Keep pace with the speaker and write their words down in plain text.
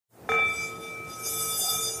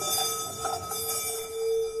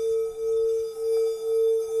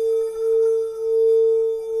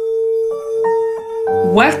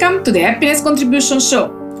Welcome to the Happiness Contribution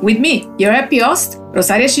Show with me, your happy host,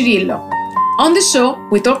 Rosaria Cirillo. On the show,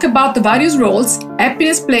 we talk about the various roles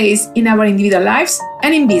happiness plays in our individual lives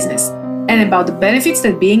and in business, and about the benefits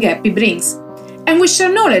that being happy brings. And we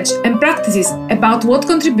share knowledge and practices about what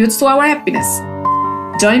contributes to our happiness.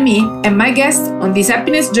 Join me and my guests on this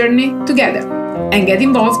happiness journey together and get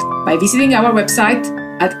involved by visiting our website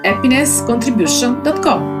at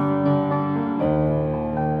happinesscontribution.com.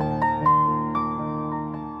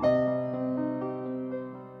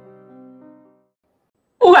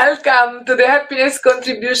 Welcome to the Happiness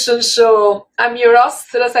Contribution Show. I'm your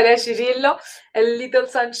host, Rosaria Cirillo, a little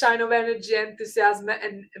sunshine of energy, enthusiasm,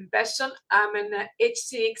 and passion. I'm an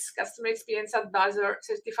HCX, Customer Experience Advisor,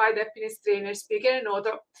 Certified Happiness Trainer, Speaker, and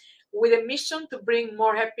author, with a mission to bring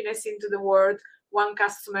more happiness into the world, one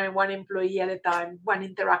customer and one employee at a time, one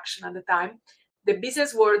interaction at a time, the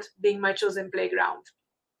business world being my chosen playground.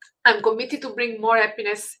 I'm committed to bring more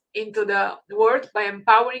happiness into the world by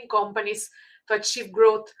empowering companies to achieve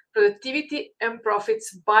growth, productivity, and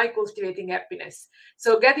profits by cultivating happiness.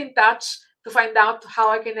 So get in touch to find out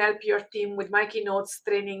how I can help your team with my keynotes,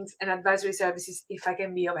 trainings, and advisory services if I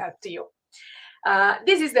can be of help to you.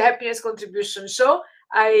 This is the Happiness Contribution Show.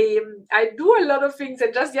 I do a lot of things,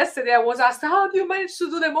 and just yesterday I was asked, how do you manage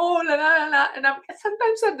to do them all? And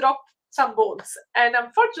sometimes I drop some balls. And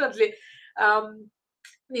unfortunately,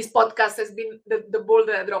 this podcast has been the ball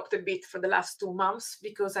that I dropped a bit for the last 2 months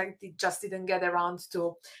because I just didn't get around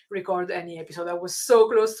to record any episode. I was so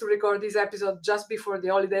close to record this episode just before the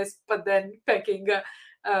holidays, but then packing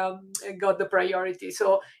got the priority.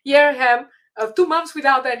 So here I am, 2 months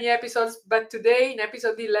without any episodes, but today in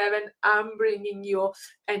episode 11, I'm bringing you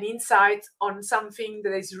an insight on something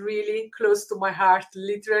that is really close to my heart,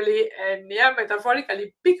 literally and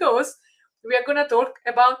metaphorically, because we are going to talk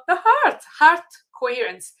about the heart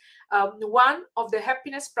coherence. One of the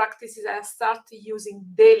happiness practices I started using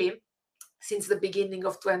daily since the beginning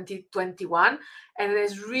of 2021, and it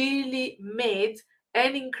has really made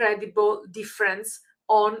an incredible difference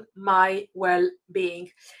on my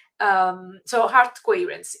well-being. So heart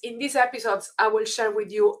coherence. In these episodes, I will share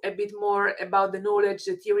with you a bit more about the knowledge,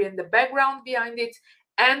 the theory, and the background behind it.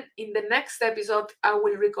 And in the next episode, I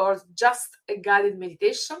will record just a guided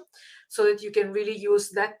meditation so that you can really use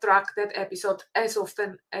that episode as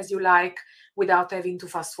often as you like without having to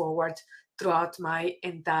fast forward throughout my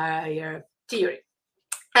entire theory.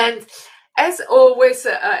 And as always,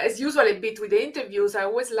 as usual, a bit with the interviews, I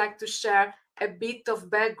always like to share a bit of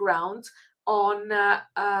background on the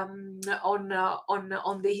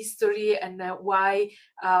history and why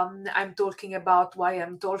I'm talking about why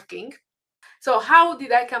I'm talking. So how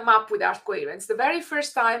did I come up with heart coherence? The very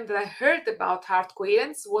first time that I heard about heart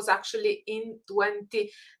coherence was actually in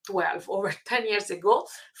 2012, over 10 years ago,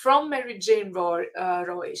 from Mary Jane Roy.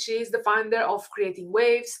 She is the founder of Creating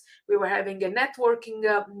Waves. We were having a networking,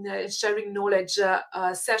 sharing knowledge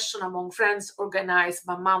session among friends organized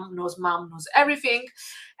by Mom Knows Everything.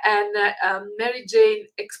 And Mary Jane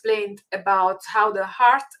explained about how the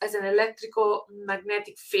heart has an electrical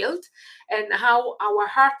magnetic field and how our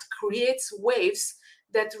heart creates waves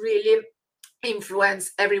that really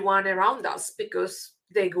influence everyone around us because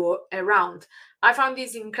they go around. I found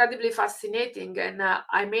this incredibly fascinating, and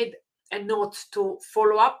I made a note to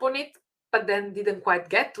follow up on it, but then didn't quite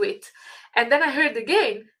get to it. And then I heard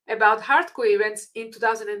again about heart coherence in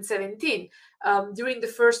 2017 during the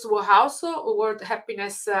first World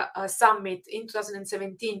Happiness Summit in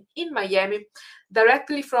 2017 in Miami,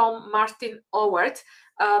 directly from Martin Howard,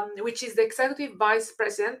 which is the Executive Vice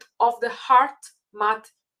President of the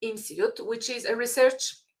HeartMath Institute, which is a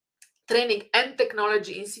research, training, and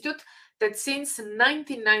technology institute that since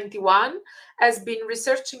 1991 has been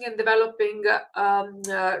researching and developing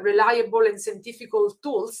reliable and scientific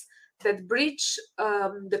tools that bridge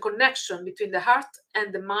the connection between the heart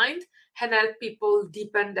and the mind and help people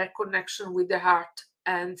deepen their connection with the heart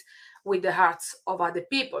and with the hearts of other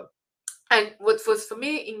people. And what was for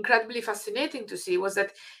me incredibly fascinating to see was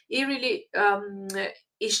that he really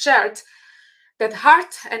he shared that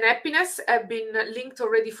heart and happiness have been linked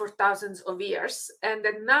already for thousands of years, and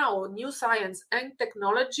that now new science and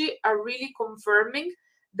technology are really confirming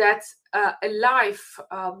that a life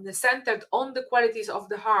centered on the qualities of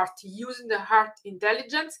the heart, using the heart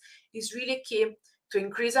intelligence, is really key to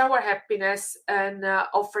increase our happiness and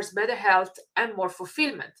offers better health and more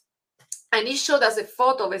fulfillment. And he showed us a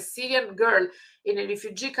photo of a Syrian girl in a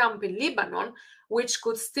refugee camp in Lebanon, which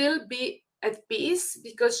could still be at peace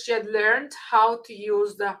because she had learned how to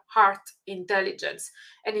use the heart intelligence,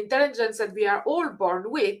 an intelligence that we are all born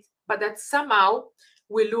with, but that somehow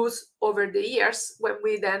we lose over the years when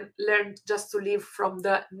we then learn just to live from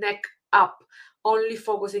the neck up, only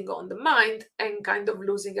focusing on the mind and kind of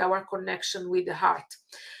losing our connection with the heart.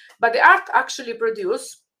 But the heart actually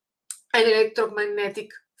produces an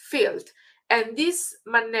electromagnetic field. And this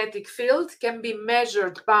magnetic field can be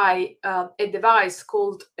measured by a device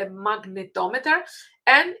called a magnetometer,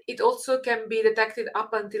 and it also can be detected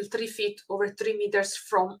up until 3 feet, over 3 meters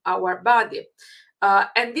from our body.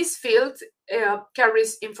 And this field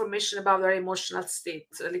carries information about our emotional state.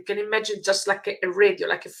 So you can imagine just like a radio,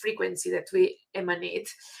 like a frequency that we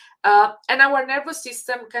emanate. And our nervous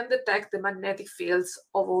system can detect the magnetic fields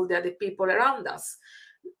of all the other people around us.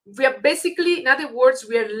 We are basically, in other words,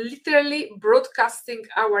 we are literally broadcasting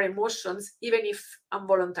our emotions, even if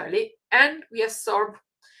involuntarily, and we absorb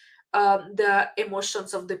the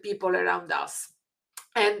emotions of the people around us.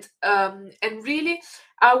 And really,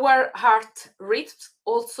 our heart rate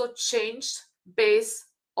also changed based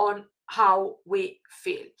on how we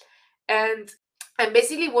feel. And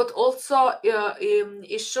basically, what also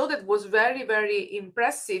it showed that was very, very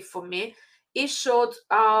impressive for me, it showed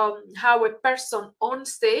how a person on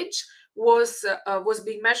stage was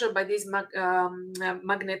being measured by this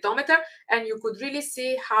magnetometer, and you could really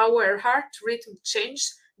see how her heart rhythm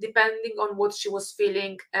changed depending on what she was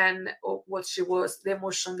feeling and what the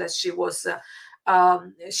emotion that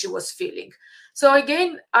she was feeling. So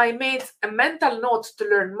again, I made a mental note to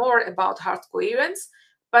learn more about heart coherence.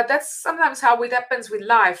 But that's sometimes how it happens with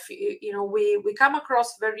life. You know, we come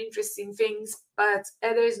across very interesting things, but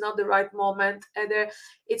either it's not the right moment, either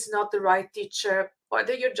it's not the right teacher, or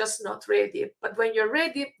either you're just not ready. But when you're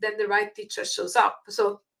ready, then the right teacher shows up.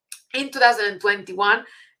 So in 2021,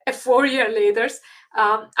 4 years later,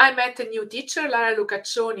 I met a new teacher, Lara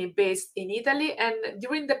Lucaccioni, based in Italy. And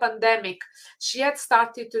during the pandemic, she had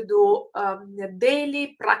started to do a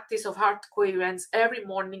daily practice of heart coherence every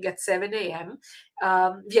morning at 7 a.m.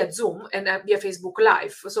 Via Zoom and via Facebook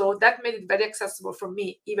Live. So that made it very accessible for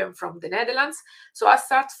me, even from the Netherlands. So I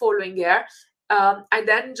started following her. I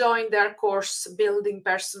then joined their course, Building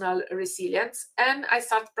Personal Resilience, and I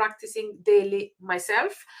started practicing daily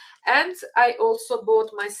myself. And I also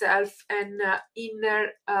bought myself an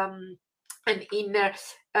inner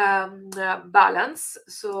balance,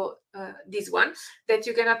 so this one that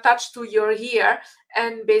you can attach to your ear,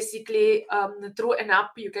 and basically through an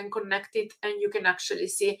app you can connect it and you can actually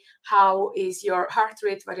see how is your heart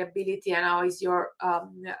rate variability and how is your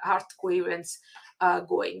heart coherence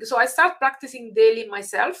going. So I start practicing daily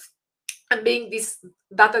myself, and being this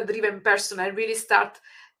data-driven person, I really start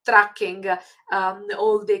tracking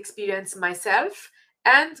all the experience myself.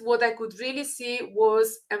 And what I could really see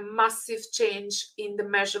was a massive change in the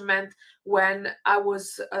measurement when I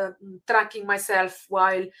was tracking myself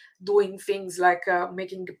while doing things like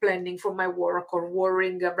making planning for my work or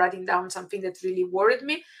worrying, writing down something that really worried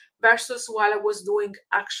me, versus while I was doing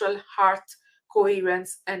actual heart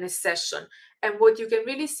coherence and a session. And what you can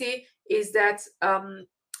really see is that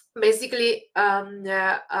basically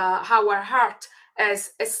our heart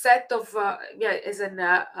as a set of as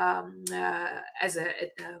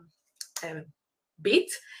a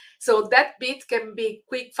beat. So that beat can be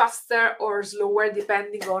quick, faster, or slower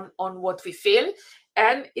depending on what we feel,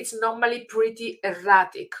 and it's normally pretty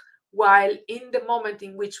erratic. While in the moment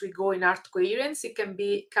in which we go in heart coherence, it can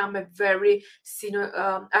become a very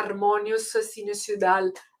harmonious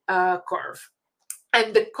sinusoidal curve.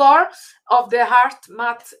 And the core of the Heart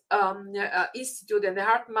Math Institute and the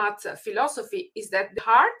Heart Math philosophy is that the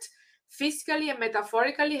heart, physically and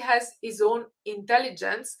metaphorically, has its own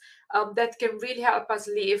intelligence that can really help us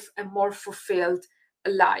live a more fulfilled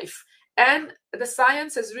life. And the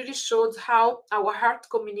science has really showed how our heart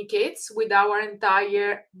communicates with our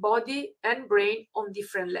entire body and brain on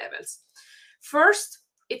different levels. First,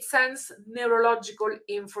 it sends neurological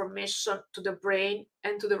information to the brain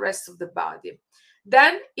and to the rest of the body.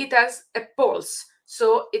 Then it has a pulse,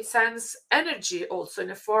 so it sends energy also in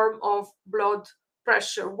the form of blood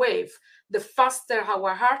pressure wave. The faster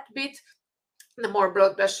our heartbeat, the more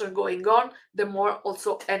blood pressure going on, the more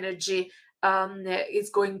also energy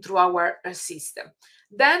is going through our system.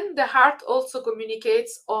 Then the heart also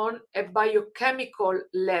communicates on a biochemical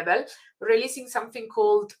level, releasing something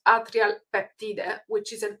called atrial peptide,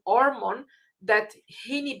 which is an hormone that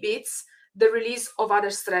inhibits the release of other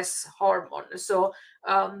stress hormone. So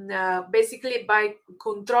basically, by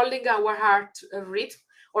controlling our heart rhythm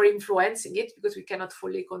or influencing it, because we cannot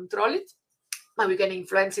fully control it, but we can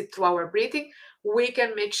influence it through our breathing, we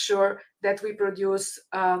can make sure that we produce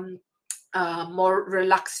more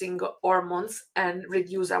relaxing hormones and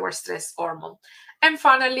reduce our stress hormone. And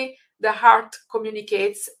finally, the heart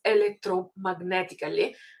communicates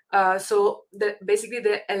electromagnetically. Basically,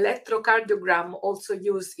 the electrocardiogram, also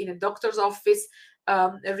used in a doctor's office,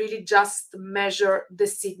 really just measure the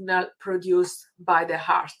signal produced by the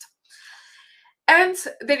heart. And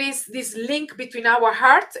there is this link between our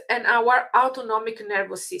heart and our autonomic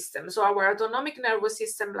nervous system. So our autonomic nervous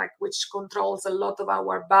system, like which controls a lot of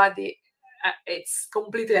our body, it's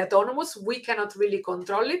completely autonomous. We cannot really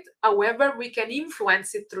control it. However, we can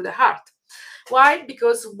influence it through the heart. Why?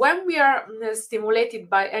 Because when we are stimulated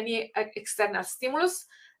by any external stimulus,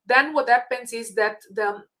 then what happens is that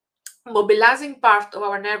the mobilizing part of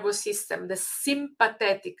our nervous system, the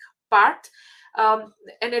sympathetic part,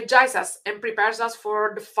 energizes us and prepares us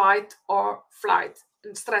for the fight or flight,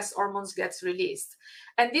 and stress hormones gets released.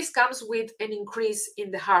 And this comes with an increase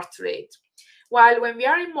in the heart rate. While when we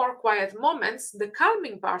are in more quiet moments, the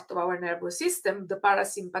calming part of our nervous system, the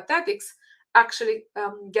parasympathetics, actually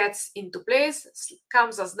gets into place,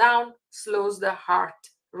 calms us down, slows the heart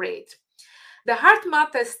rate. The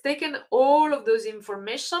HeartMath has taken all of those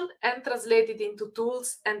information and translated into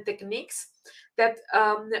tools and techniques that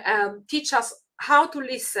teach us how to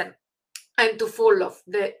listen and to follow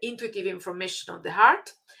the intuitive information of the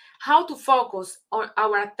heart, how to focus on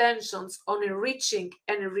our attentions on enriching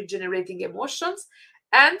and regenerating emotions,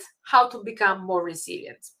 and how to become more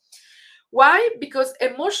resilient. Why? Because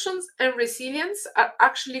emotions and resilience are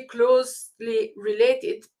actually closely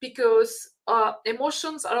related, because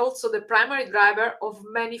emotions are also the primary driver of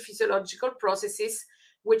many physiological processes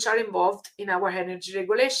which are involved in our energy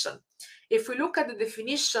regulation. If we look at the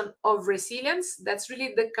definition of resilience, that's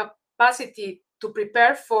really the capacity to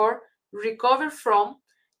prepare for, recover from,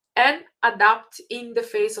 and adapt in the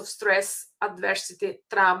face of stress, adversity,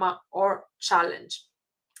 trauma, or challenge.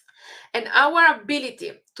 And our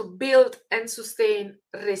ability to build and sustain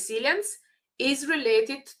resilience is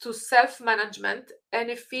related to self-management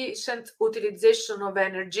and efficient utilization of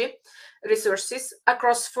energy resources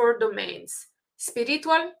across 4 domains: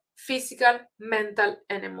 spiritual, physical, mental,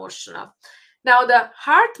 and emotional. Now, the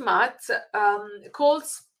HeartMath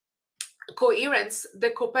calls coherence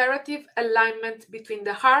the cooperative alignment between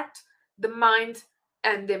the heart, the mind,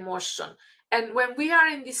 and the emotion. And when we are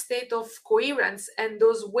in this state of coherence and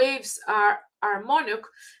those waves are harmonious,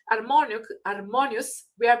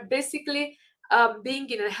 we are basically being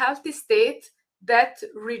in a healthy state that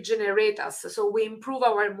regenerate us. So we improve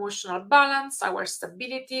our emotional balance, our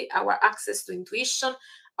stability, our access to intuition,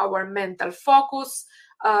 our mental focus.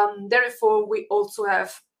 Therefore, we also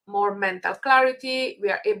have more mental clarity. We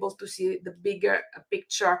are able to see the bigger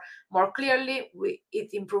picture more clearly.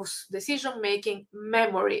 It improves decision making,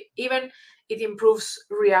 memory, even it improves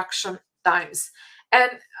reaction times.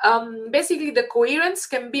 And basically, the coherence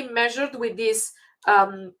can be measured with this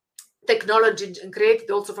technology created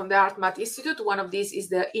also from the HeartMath Institute. One of these is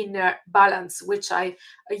the inner balance, which I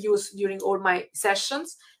use during all my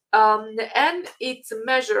sessions. And it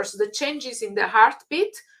measures the changes in the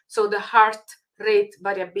heartbeat, so the heart rate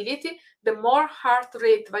variability. The more heart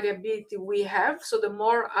rate variability we have, so the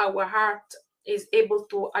more our heart is able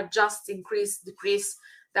to adjust, increase, decrease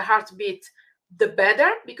the heartbeat, the better,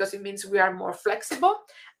 because it means we are more flexible.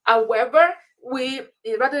 However, we,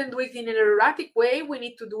 rather than do it in an erratic way, we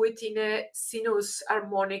need to do it in a sinus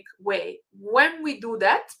harmonic way. When we do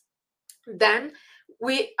that, then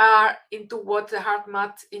we are into what the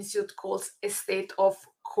HeartMath Institute calls a state of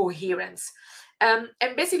coherence. And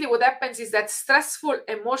basically what happens is that stressful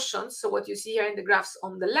emotions, so what you see here in the graphs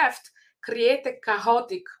on the left, create a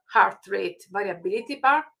chaotic heart rate variability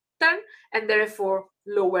pattern and therefore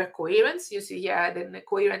lower coherence. You see here the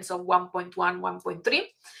coherence of 1.1, 1.3.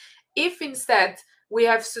 If instead we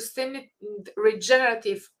have sustained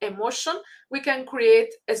regenerative emotion, we can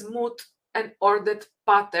create a smooth and ordered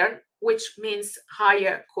pattern, which means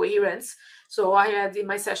higher coherence. So I had in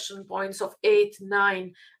my session points of 8,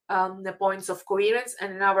 9 points of coherence,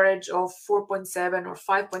 and an average of 4.7 or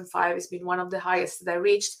 5.5 has been one of the highest that I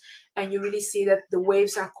reached. And you really see that the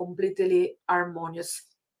waves are completely harmonious.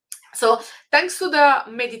 So thanks to the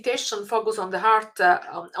meditation focus on the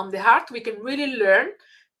heart, we can really learn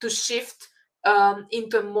to shift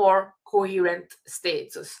into a more coherent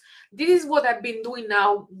status. This is what I've been doing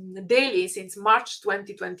now daily since March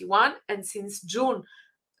 2021, and since June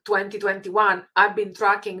 2021, I've been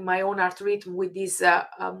tracking my own heart rhythm with this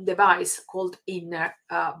device called Inner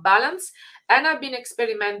Balance, and I've been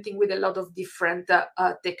experimenting with a lot of different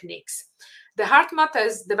techniques. The HeartMath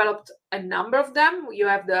has developed a number of them. You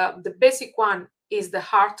have the basic one is the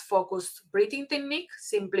heart-focused breathing technique,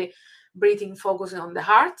 simply breathing focusing on the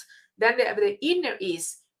heart. Then they have the inner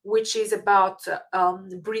ease, which is about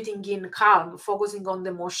breathing in calm, focusing on the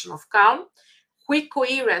emotion of calm. Quick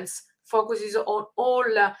coherence focuses on all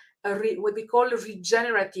what we call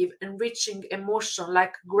regenerative, enriching emotion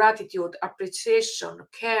like gratitude, appreciation,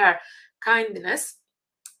 care, kindness.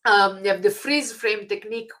 You have the freeze frame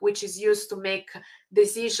technique, which is used to make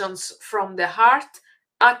decisions from the heart.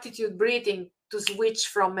 Attitude breathing to switch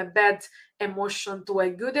from a bad emotion to a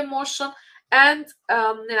good emotion. And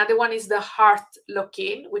another one is the heart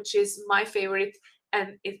lock-in, which is my favorite,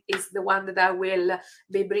 and it is the one that I will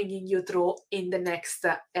be bringing you through in the next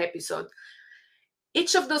episode.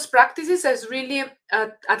 Each of those practices has really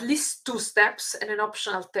at least 2 steps and an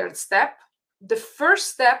optional third step. The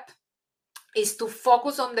first step is to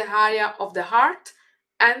focus on the area of the heart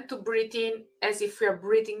and to breathe in as if you're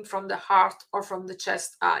breathing from the heart or from the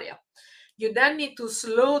chest area. You then need to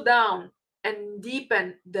slow down and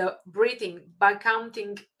deepen the breathing by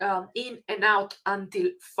counting in and out until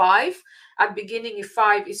 5. At beginning, if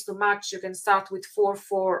 5 is too much, you can start with 4,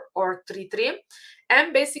 4 or 3, 3.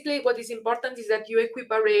 And basically what is important is that you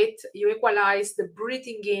equalize the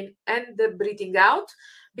breathing in and the breathing out,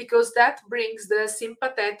 because that brings the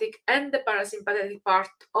sympathetic and the parasympathetic part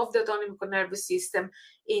of the autonomic nervous system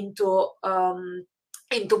into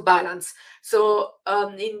balance. So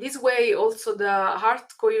in this way, also the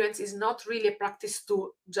heart coherence is not really a practice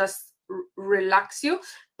to just relax you,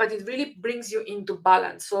 but it really brings you into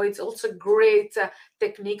balance. So it's also a great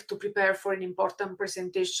technique to prepare for an important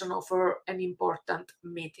presentation or for an important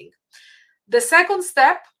meeting. The second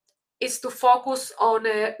step is to focus on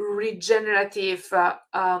a regenerative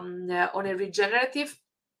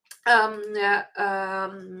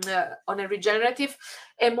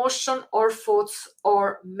emotion or thoughts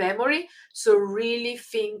or memory. So really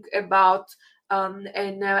think about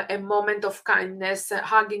a moment of kindness,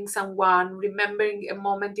 hugging someone, remembering a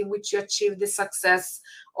moment in which you achieved a success,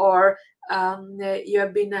 or you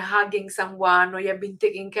have been hugging someone, or you have been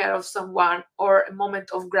taking care of someone, or a moment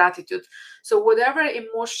of gratitude. So whatever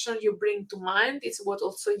emotion you bring to mind is what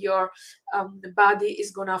also your body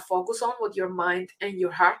is gonna focus on, what your mind and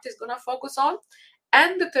your heart is gonna focus on.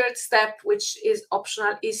 And the third step, which is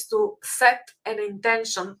optional, is to set an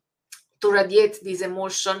intention to radiate this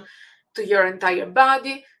emotion to your entire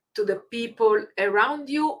body, to the people around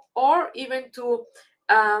you, or even to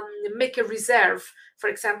make a reserve. For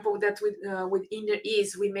example, that with inner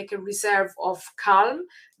ease, we make a reserve of calm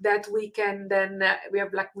that we can then we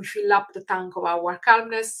fill up the tank of our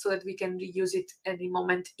calmness so that we can reuse it any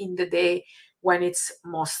moment in the day when it's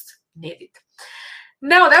most needed.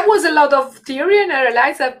 Now, that was a lot of theory, and I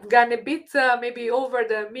realized I've gone a bit maybe over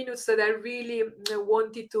the minutes that I really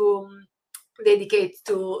wanted to dedicate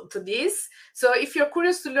to this. So if you're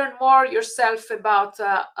curious to learn more yourself about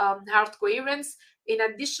heart coherence, in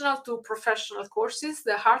addition to professional courses,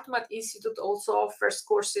 the HeartMath Institute also offers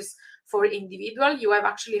courses for individual. You have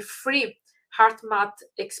actually a free HeartMath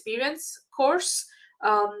experience course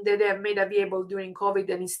that they have made available during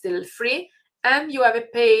COVID and is still free. And you have a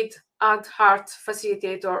paid heart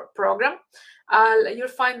facilitator program. You'll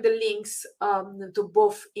find the links to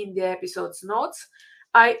both in the episode's notes.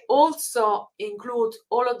 I also include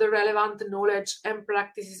all of the relevant knowledge and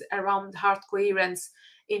practices around heart coherence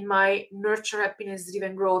in my Nurture Happiness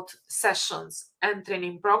Driven Growth sessions and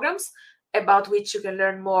training programs, about which you can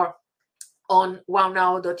learn more on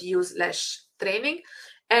wownow.eu/training.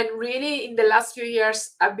 And really, in the last few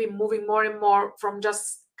years, I've been moving more and more from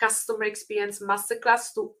just customer experience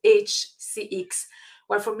masterclass to HCX,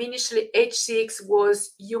 where for me initially HCX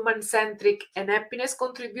was human-centric and happiness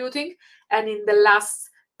contributing, and in the last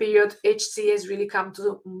period HC has really come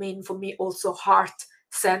to mean for me also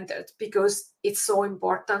heart-centered, because it's so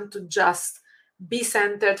important to just be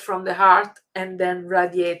centered from the heart and then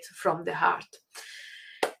radiate from the heart.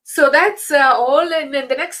 So that's all. And in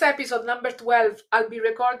the next episode, number 12, I'll be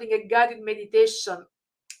recording a guided meditation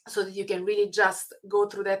so that you can really just go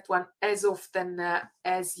through that one as often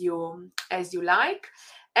as you like.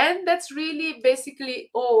 And that's really basically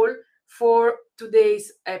all for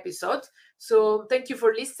today's episode. So thank you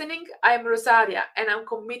for listening. I'm Rosaria, and I'm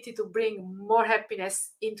committed to bring more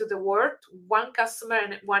happiness into the world, one customer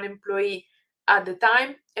and one employee at a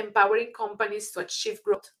time, empowering companies to achieve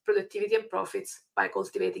growth, productivity, and profits by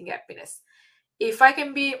cultivating happiness. If I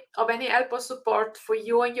can be of any help or support for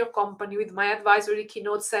you and your company with my advisory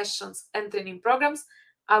keynote sessions and training programs,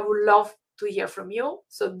 I would love to hear from you.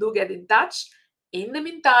 So do get in touch. In the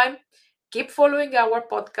meantime, keep following our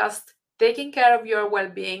podcast, taking care of your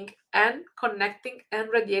well-being, and connecting and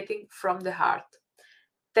radiating from the heart.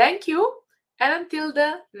 Thank you, and until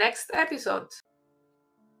the next episode.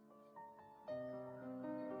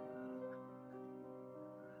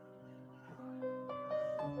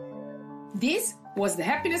 This was the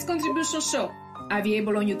Happiness Contribution Show,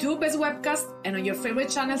 available on YouTube as webcast and on your favorite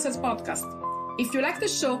channels as podcast. If you like the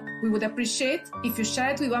show, we would appreciate if you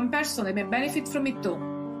share it with one person that may benefit from it too.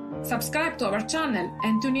 Subscribe to our channel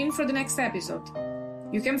and tune in for the next episode.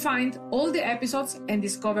 You can find all the episodes and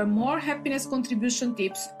discover more happiness contribution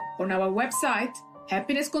tips on our website,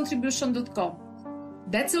 happinesscontribution.com.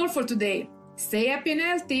 That's all for today. Stay happy and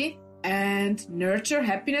healthy and nurture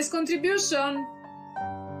happiness contribution.